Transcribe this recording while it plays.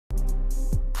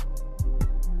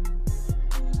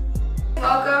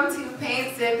Welcome to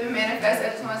Paint, Sip, and Manifest. I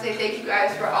just want to say thank you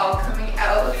guys for all coming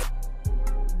out.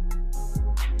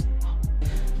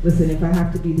 Listen, if I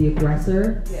have to be the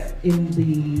aggressor in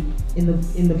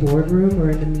the boardroom or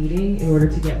in the meeting in order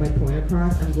to get my point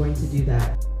across, I'm going to do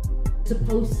that. It's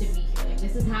supposed to be here. Like,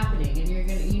 this is happening, and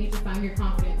you need to find your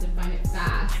confidence and find it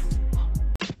fast.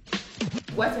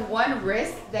 What's one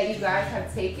risk that you guys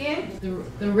have taken?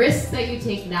 The risks that you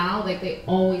take now, like, they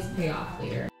always pay off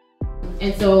later.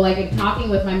 And so, like, in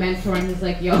talking with my mentor, and he's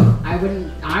like, "Yo, I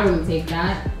wouldn't take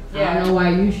that. I don't know why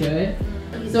you should."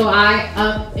 So I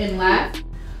up and left.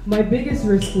 My biggest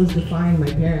risk was defying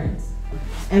my parents.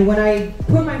 And when I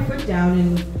put my foot down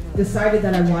and decided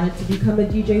that I wanted to become a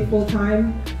DJ full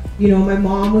time, you know, my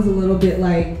mom was a little bit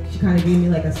like, she kind of gave me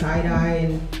like a side eye,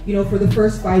 and you know, for the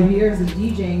first 5 years of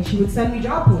DJing, she would send me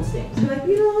job postings. She'd be like,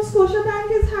 you know,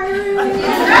 Scotiabank is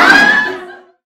hiring.